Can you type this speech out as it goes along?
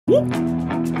Hello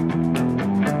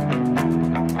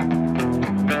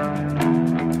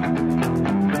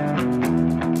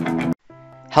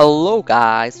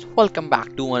guys, welcome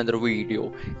back to another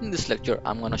video. In this lecture,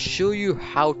 I'm gonna show you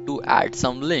how to add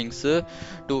some links to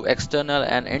external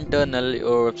and internal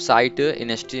your website in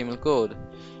HTML code.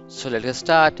 So let's get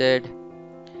started.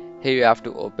 Here you have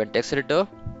to open text editor.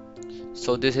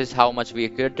 So this is how much we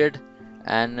created,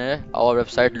 and our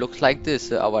website looks like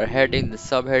this. Our heading, the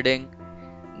subheading,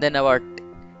 then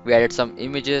we added some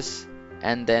images,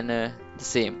 and then the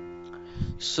same.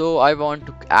 So I want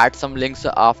to add some links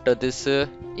after this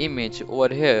image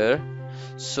over here.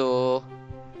 So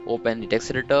open the text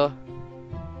editor,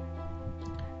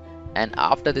 and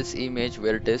after this image,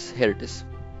 where it is, here it is.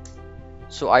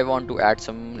 So I want to add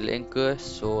some link,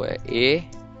 so a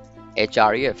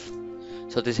href.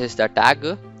 So this is the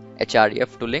tag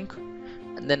href to link,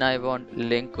 and then I want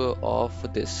link of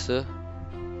this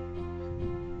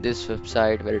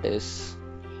website, where it is,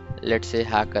 let's say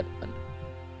hacker one.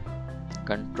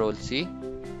 Control C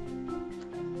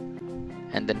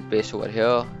and then paste over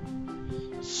here.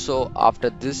 So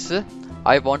after this,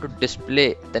 I want to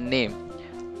display the name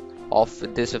of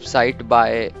this website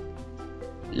by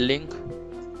link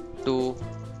to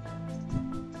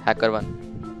hacker1,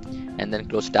 and then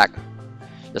close tag.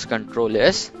 Just Control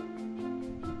S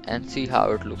and see how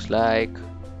it looks like,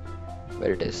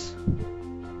 where it is.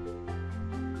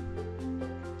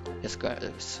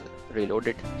 Just reload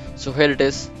it. So here it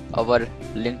is, our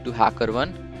link to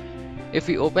hacker1. If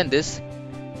we open this,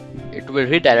 it will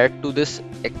redirect to this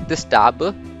tab,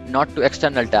 not to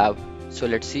external tab. So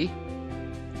let's see.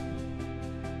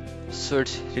 So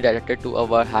it's redirected to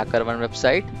our hacker1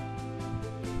 website.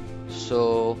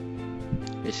 So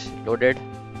it's loaded.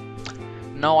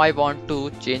 Now I want to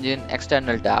change in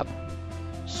external tab.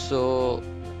 So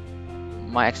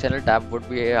my external tab would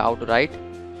be how to write.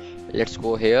 Let's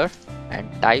go here and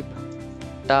type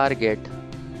target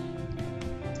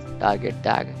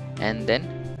tag and then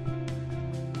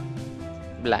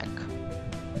blank.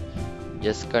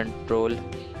 Just Control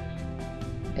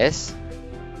S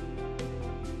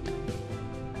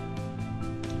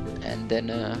and then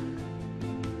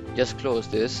just close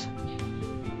this,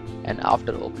 and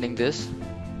after opening this,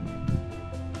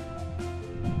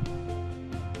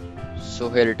 so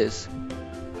here it is,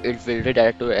 it will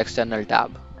redirect to external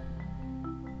tab.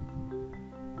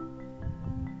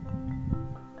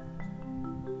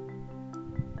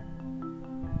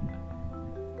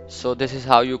 So this is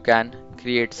how you can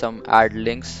create some add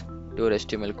links to your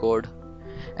HTML code.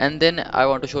 And then I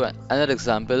want to show another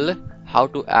example how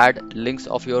to add links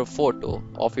of your photo,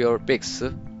 of your pics.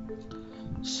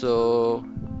 So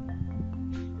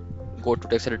go to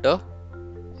text editor,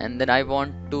 and then I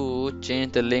want to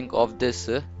change the link of this,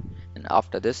 and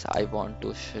after this I want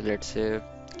to let's say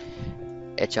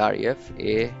href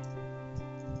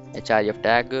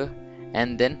tag,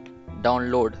 and then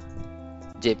download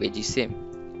jpg, same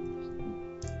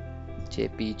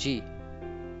jpg.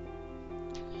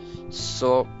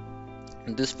 So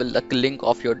this will the link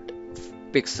of your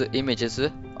pics, images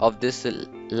of this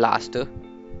last,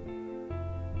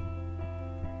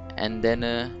 and then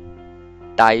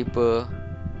type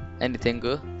anything,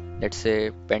 let's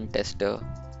say pen tester,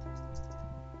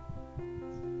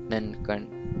 then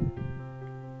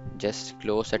just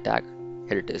close the tag.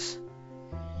 Here it is,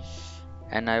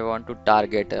 and I want to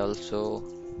target also.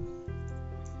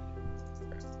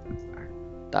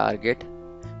 Target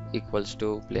equals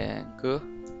to blank.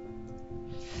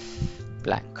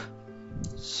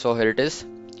 So here it is.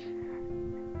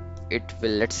 It will,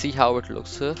 let's see how it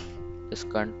looks. Just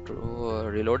control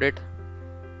reload it.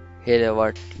 Here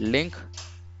our link.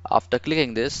 After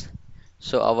clicking this,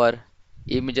 so our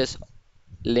images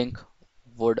link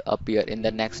would appear in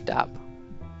the next tab.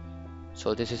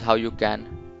 So this is how you can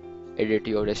edit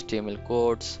your HTML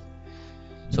codes.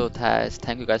 So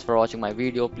thank you guys for watching my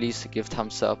video. Please give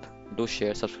thumbs up, do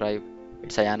share, subscribe.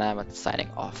 It's Ayan, I'm signing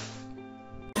off.